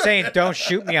 Right. And she's saying, "Don't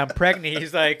shoot me, I'm pregnant."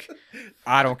 He's like,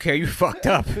 "I don't care, you fucked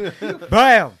up."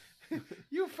 Bam.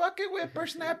 You fucking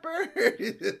whippersnapper.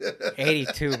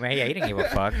 82, man. Yeah, he didn't give a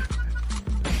fuck.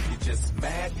 You just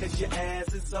mad cause your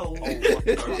ass is old. Oh,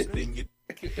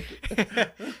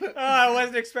 I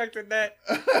wasn't expecting that.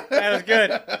 That was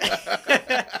good.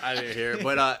 I didn't hear it.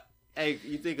 But hey,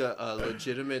 you think a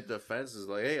legitimate defense is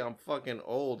like, hey, I'm fucking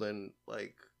old and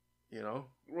like, you know?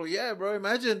 Well, yeah, bro.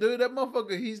 Imagine, dude, that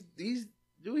motherfucker. He's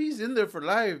in there for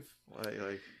life.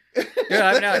 Like Yeah,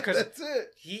 I know, because that's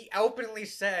it. he openly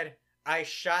said, "I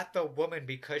shot the woman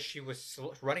because she was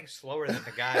running slower than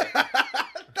the guy."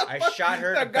 I shot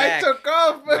her in the back. That guy took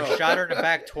off, man. I shot her in the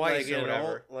back twice like or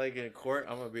whatever. Like in court,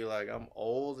 I'm gonna be like, I'm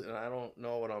old and I don't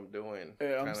know what I'm doing.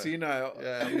 Yeah, I'm senile.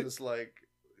 Yeah, I'm just like,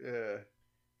 yeah.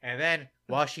 And then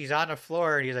while she's on the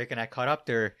floor, and he's like, "And I caught up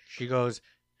to her." She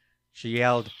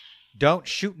yelled, "Don't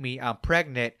shoot me! I'm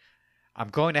pregnant. I'm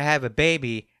going to have a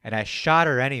baby," and I shot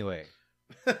her anyway.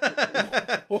 That's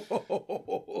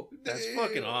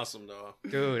fucking awesome, though.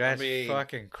 Dude, that's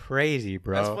fucking crazy,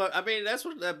 bro. That's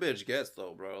what that bitch gets,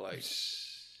 though, bro. Like,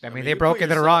 I mean they broke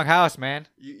into the wrong house, man.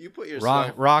 You put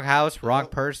yourself wrong house, wrong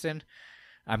person.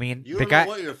 I mean, you the don't guy, know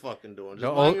what you're fucking doing.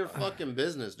 Just mind your fucking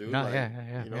business, dude. No, like,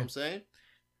 yeah. You know what I'm saying?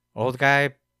 Old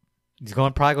guy, he's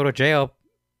probably go to jail,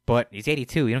 but he's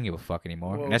 82. He don't give a fuck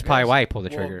anymore. Well, and that's probably why he pulled the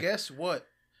trigger. Well, guess what?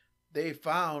 They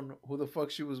found who the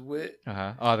fuck she was with.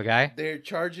 Oh, the guy? They're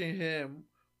charging him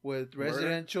with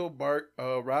residential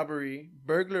robbery,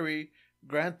 burglary,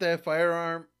 grand theft,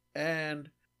 firearm, and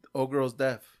old girl's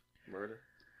death. Murder.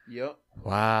 Yep.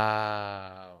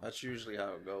 Wow. That's usually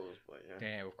how it goes, but yeah.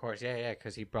 Damn, of course. Yeah,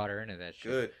 because he brought her into that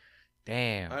shit. Good.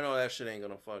 Damn. I know that shit ain't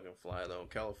gonna fucking fly though.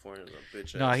 California's a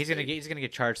bitch. No, he's gonna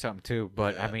get charged something too.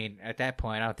 But Yeah. I mean, at that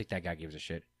point, I don't think that guy gives a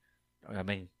shit. I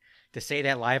mean, to say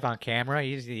that live on camera,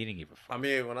 he didn't give a fuck. I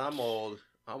mean, when I'm old,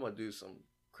 I'm gonna do some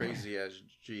crazy ass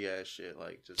G ass shit,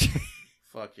 like just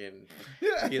fucking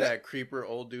be that creeper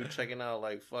old dude checking out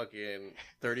like fucking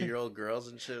 30-year-old girls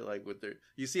and shit, like with their.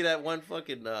 You see that one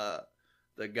fucking that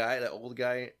old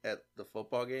guy at the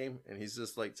football game, and he's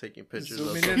just like taking pictures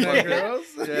Zooming of in on girls.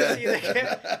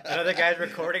 Yeah. Another guy's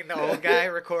recording the old guy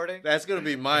recording. That's gonna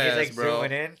be my He's ass, like bro.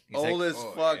 zooming in. He's Old like, as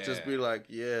 "Oh, fuck, yeah. just be like,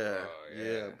 yeah,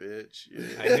 yeah. bitch.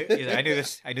 Yeah.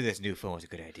 I knew this new phone was a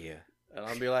good idea. And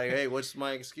I'll be like, hey, what's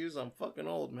my excuse? I'm fucking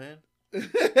old, man.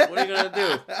 What are you gonna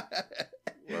do?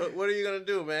 What are you gonna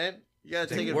do, man? You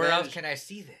gotta take Where else advantage. can I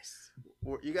see this?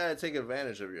 You gotta take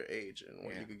advantage of your age and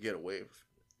what you could get away with.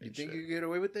 You think you get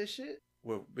away with that shit?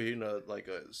 With being a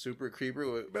super creeper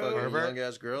with Bro, fucking Herbert? young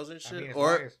ass girls and shit, I mean, as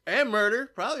long as- and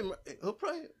murder. He'll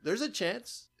probably. There's a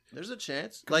chance. There's a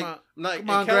chance. Come Come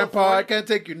on, Grandpa. I can't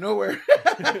take you nowhere.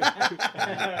 That's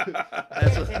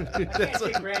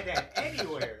what Granddad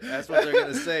anywhere. That's what they're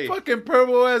gonna say. Fucking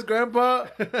purple ass Grandpa.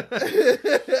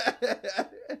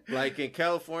 Like in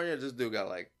California, this dude got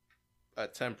like a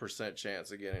 10%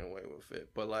 chance of getting away with it.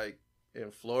 But like in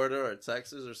Florida or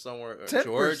Texas or somewhere, or 10%?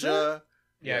 Georgia.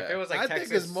 Yeah, if it was like I Texas,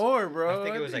 think it's more, bro. I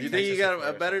think it was like You Texas think you got or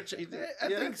a better something. chance? I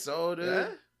think so, dude. Yeah?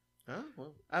 Huh?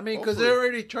 Well, I mean, because they're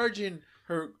already charging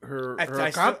her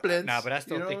accomplice. No, but I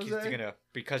still you know think what I'm he's saying? gonna,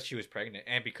 because she was pregnant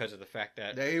and because of the fact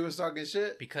that That he was talking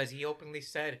shit. because he openly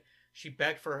said she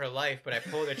begged for her life, but I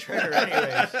pulled the trigger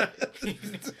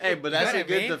anyways. hey, but You that's know a what I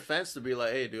good mean? defense to be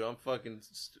like, hey, dude, I'm fucking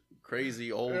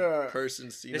crazy old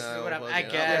person. Senile, This is what I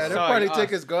fucking- guess. Yeah, they'll Sorry, probably us. take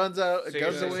his guns out, So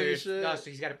guns you're- away so and you're- shit. No, so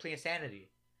he's got to plead insanity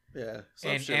Yeah,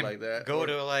 some shit like that. go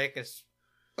to like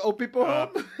Old people Uh,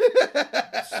 home.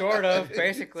 sort of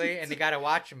basically, and they got to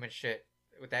watch him and shit.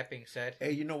 With that being said,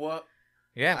 Hey, you know what?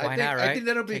 yeah, why not? Right? I think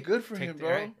that'll be good for him,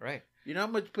 bro. Right. You know how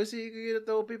much pussy he can get at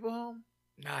the old people home?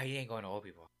 No, he ain't going to old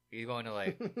people. He's going to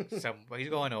like he's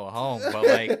going to a home, but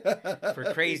like for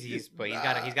crazies. But he's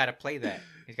got to play that.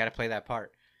 He's got to play that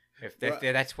part. If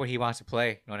that's what he wants to play,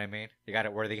 you know what I mean? He's got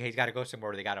to go somewhere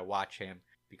where they got to watch him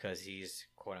because he's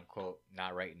quote unquote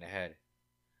not right in the head.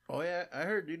 Oh yeah, I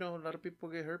heard. You know, a lot of people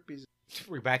get herpes.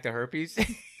 We're back to herpes.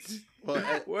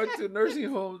 Well, Went to nursing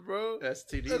homes, bro.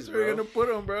 STDs, That's where bro. you're gonna put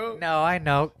them, bro. No, I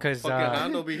know, cause Fucking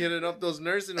Hondo be hitting up those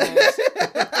nursing homes.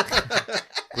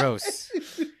 gross.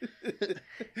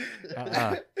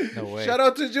 No way. Shout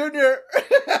out to Junior.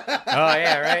 Oh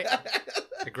yeah, right.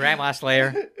 The grandma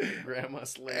slayer. Grandma Hey,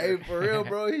 Slayer. for real,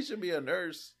 bro. He should be a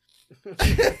nurse.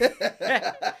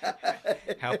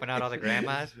 Helping out all the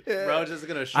grandmas. Bro, just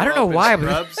gonna show I don't know up in why,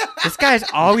 but scrubs. this guy's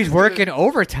always working He's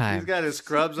overtime. got his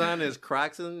scrubs on, his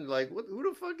Crocs, and like, who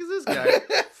the fuck is this guy?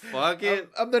 Fuck it.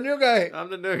 I'm the new guy. I'm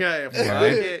the new guy.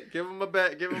 Fuck it. Give him a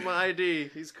bet. Give him an ID.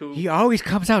 He's cool. He always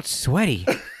comes out sweaty.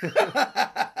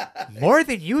 More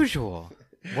than usual.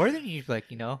 More than you like,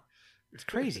 it's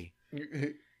crazy.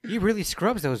 He really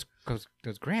scrubs those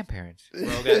grandparents.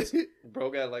 Bro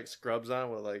got like scrubs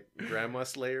on with like Grandma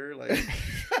Slayer. Like,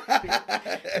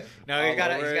 No, he's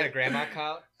got over a it. grandma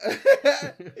count.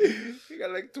 He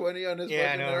got like 20 on his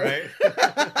Yeah, I fucking know, arm.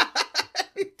 right?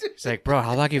 It's like, bro, how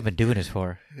long have you been doing this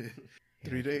for?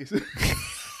 3 days. His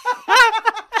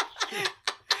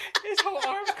whole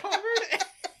arm's covered.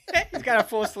 He's got a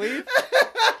full sleeve.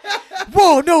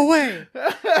 Whoa, no way.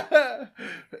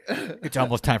 It's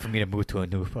almost time for me to move to a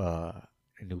new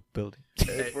building.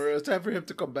 Hey, it's time for him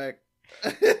to come back.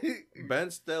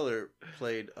 Ben Stiller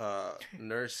played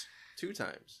nurse 2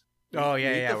 times. Oh,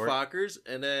 yeah, Meet yeah. the Fockers,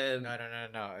 and then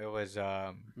No. It was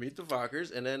Meet the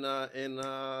Fockers, and then in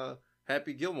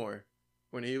Happy Gilmore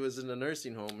when he was in the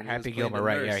nursing home. And Happy he was playing Gilmore, the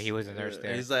right? nurse. Yeah, he was a nurse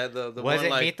there. He's like the was one it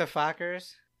like Meet the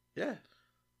Fockers? yeah,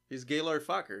 he's Gaylord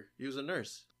Focker. He was a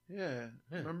nurse. Yeah.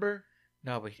 Remember?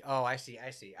 No, but I see.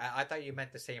 I thought you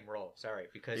meant the same role. Sorry,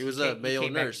 because He was came, a male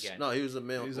came back nurse. again. No, he was a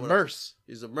male. He's a well, nurse.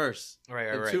 He's a nurse.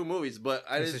 Right, in 2 movies, but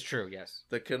This is true. Yes.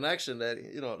 the connection that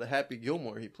the Happy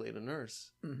Gilmore, he played a nurse.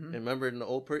 Mm-hmm. And remember in the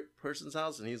old person's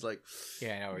house, and he's like,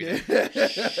 Yeah, I know.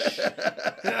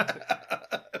 Yeah.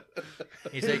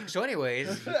 He's like. So, anyways,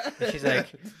 she's like,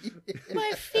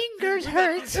 my fingers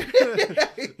hurt.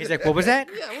 He's like, what was that?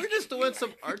 yeah, we're just doing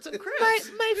some arts and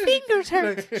crafts. My fingers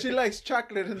hurt. She likes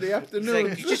chocolate in the He's afternoon.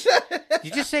 like,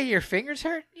 you just say your fingers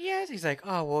hurt? Yes. He's like,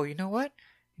 oh well, you know what?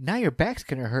 Now your back's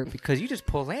gonna hurt because you just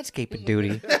pulled landscaping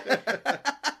duty.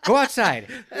 Go outside.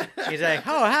 He's like,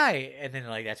 oh hi, and then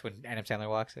like that's when Adam Sandler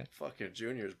walks in. Fucking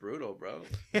Junior's brutal, bro.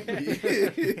 Oh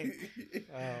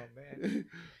man.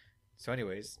 So,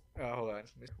 anyways, hold on.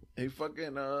 He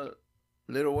fucking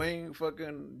Lil Wayne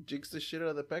fucking jigs the shit out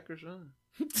of the Packers,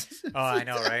 huh? Oh, I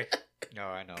know, right? No,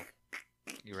 I know.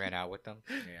 You ran out with them.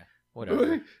 Yeah,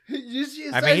 whatever. You see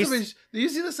the I size mean, of his? Do you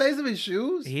see the size of his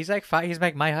shoes? He's like five. He's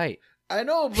like my height. I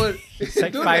know, but He's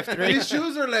like 5'3". His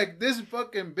shoes are like this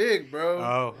fucking big, bro.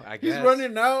 Oh, I guess. He's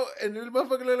running out, and the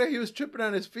motherfucker looked like he was tripping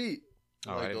on his feet.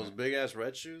 Oh, I like didn't those know. big ass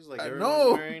red shoes, like I everyone's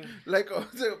know, wearing. like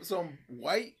some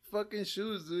white fucking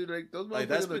shoes, dude. Like those Like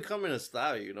that's motherfuckers. Look... becoming a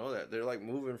style, you know that they're like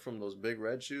moving from those big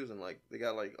red shoes and like they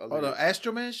got like other. Oh, the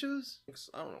Astro Man shoes,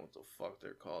 I don't know what the fuck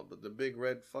they're called, but the big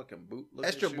red fucking boot.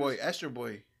 Astro shoes. Boy, Astro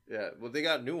Boy, Yeah, well they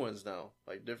got new ones now,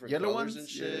 like different Yellow colors ones? and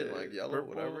shit, Yeah, like yellow,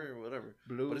 purple, whatever.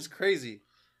 blue. But it's crazy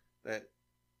that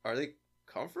are they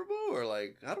comfortable or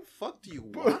like how the fuck do you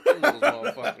walk in those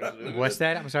motherfuckers? Dude? What's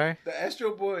that? I'm sorry. The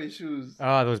Astro Boy shoes.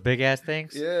 Oh, those big ass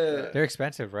things. Yeah, They're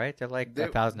expensive, right? They're like they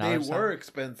 $1,000. They were something?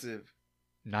 expensive.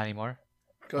 Not anymore.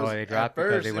 'Cause Oh, they dropped at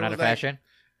because first they it went out was of fashion.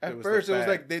 At It was first, the it was fad.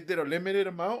 like they did a limited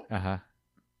amount, Uh-huh.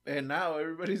 and now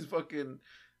everybody's fucking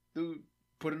dude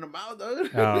putting them out,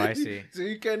 dude. Oh, I see. So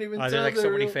you can't even Are tell there like they're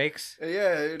so many real... fakes? Yeah,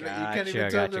 like, you can't even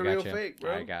tell they're real gotcha. fake,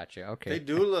 bro. I got you. Okay. They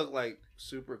do look like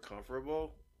super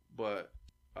comfortable, but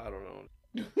I don't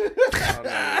know.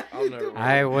 I'll never.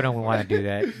 I wouldn't want to do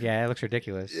that. Yeah, it looks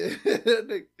ridiculous.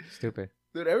 Like, Stupid.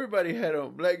 dude, everybody had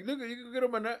them. Like, look, you can get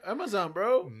them on Amazon,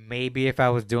 bro. Maybe if I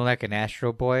was doing like an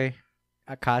Astro Boy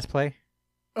cosplay,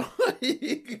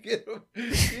 You can get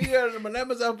them on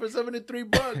Amazon for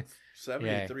 $73.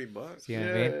 $73. See what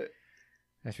I mean?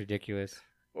 That's ridiculous.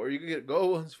 Or you can get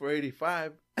gold ones for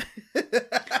 $85.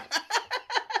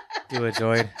 Do it,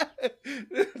 Zoid.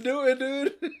 Do it,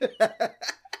 dude.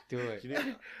 Do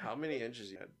it. How many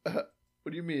inches you had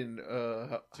What do you mean?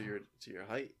 to your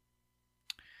height?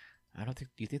 I don't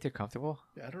think. Do you think they're comfortable?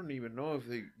 I don't even know if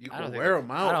you I don't can think wear them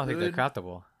out. I don't think they're dude.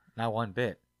 comfortable. Not one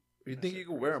bit. You think you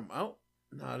can wear them out?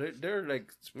 No, they're like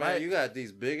Man, you got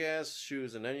these big ass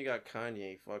shoes, and then you got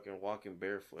Kanye fucking walking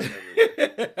barefoot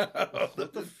everywhere.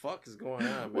 What the fuck is going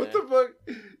on, man? What the fuck,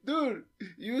 dude?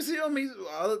 You see him? He's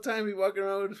all the time. He walking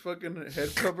around with his fucking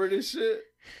head covered and shit,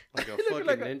 Like a Looking fucking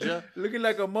like ninja? looking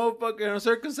like a motherfucking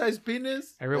uncircumcised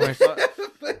penis. Everyone's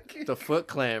The Foot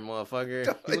Clan,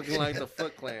 motherfucker. He's looking like the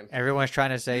Foot Clan. everyone's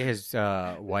trying to say his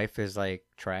wife is like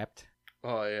trapped,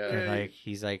 Oh yeah. and like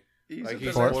he's like Like he's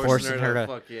he's forcing forcing her her to to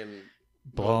fucking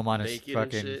blow him on his naked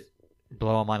and fucking shit.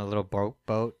 blow him on a little boat.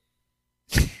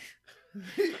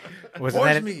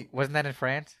 Force me. Wasn't that in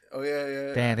France? Oh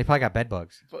yeah. Damn, they probably got bed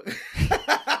bugs. Fuck.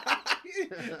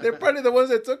 They're probably the ones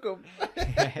that took him.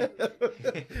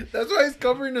 That's why he's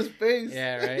covering his face.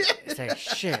 Yeah, right. It's like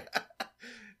shit.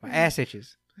 My ass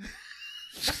itches.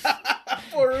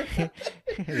 For-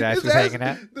 His ass was hanging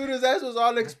out. Dude, his ass was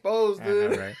all exposed, I know,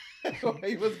 dude. right?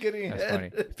 He was getting That's head.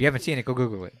 funny. If you haven't seen it, go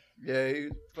Google it. Yeah, he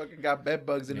fucking got bed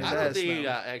bugs in his I don't ass think he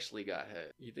now. actually got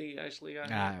hit. You think he actually got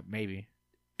hit? Maybe.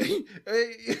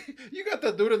 Hey, you got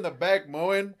the dude in the back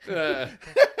mowing.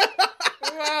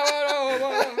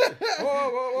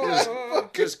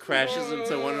 Just crashes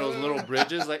into one of those little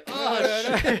bridges, like,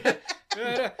 oh shit.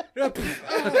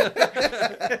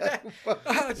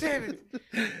 Oh, damn it.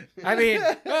 I mean,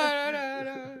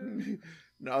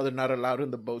 No, they're not allowed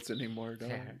in the boats anymore, dog.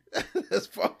 Yeah. That's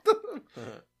fucked up.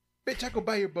 Bitch, I go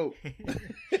buy your boat. I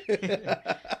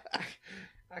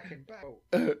can buy.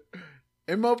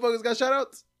 Hey, motherfuckers got shout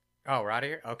outs? Oh, we're out of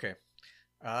here? Okay.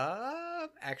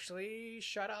 Actually,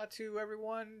 shout out to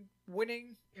everyone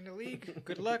winning in the league.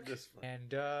 Good luck.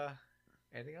 And,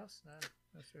 anything else? No,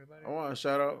 that's about it. I want to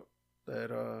shout out that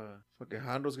fucking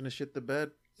Hondo's gonna shit the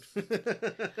bed.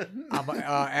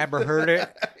 Amber heard it.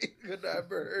 Good,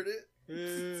 Amber heard it.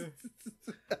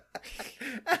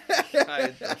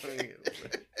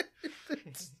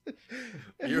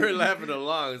 You were laughing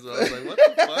along, so I was like, what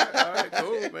the fuck? All right,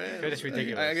 cool, man. It's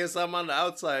ridiculous. I guess I'm on the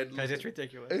outside. Because it's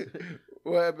ridiculous.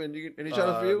 What happened? Any shout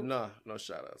outs for you? No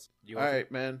shout outs. All right,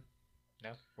 man.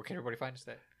 No? Where can everybody find us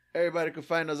at? Everybody can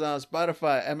find us on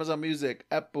Spotify, Amazon Music,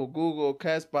 Apple, Google,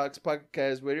 Castbox, Pocket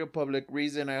Cast, Radio Public,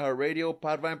 Reason, iHeartRadio,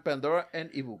 Podvine, Pandora,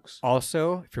 and eBooks.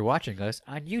 Also, if you're watching us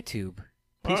on YouTube,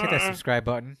 please hit that subscribe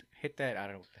button. Hit that, I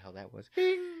don't know what the hell that was.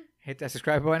 Hit that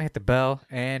subscribe button, hit the bell,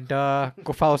 and go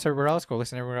follow us everywhere else. Go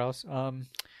listen everywhere else.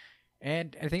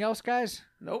 And anything else, guys?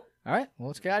 Nope. All right, well,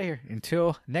 let's get out of here.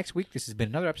 Until next week, this has been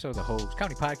another episode of the HoZ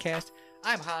Comedy Podcast.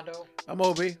 I'm Hondo. I'm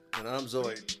Obi. And I'm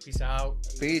Zoe. Peace out.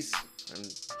 Peace. And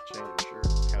change your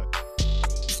shirt.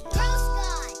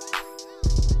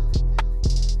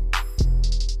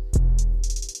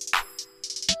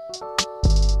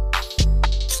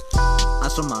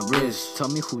 Ice on my wrist, tell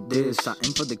me who this. I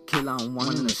aim for the kill, I don't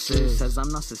want an assist. Says I'm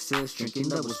narcissist, drinking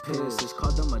that was piss. It's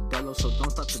called the Modelo, so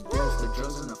don't stop to diss. The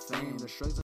drugs and the fame, the shrugs.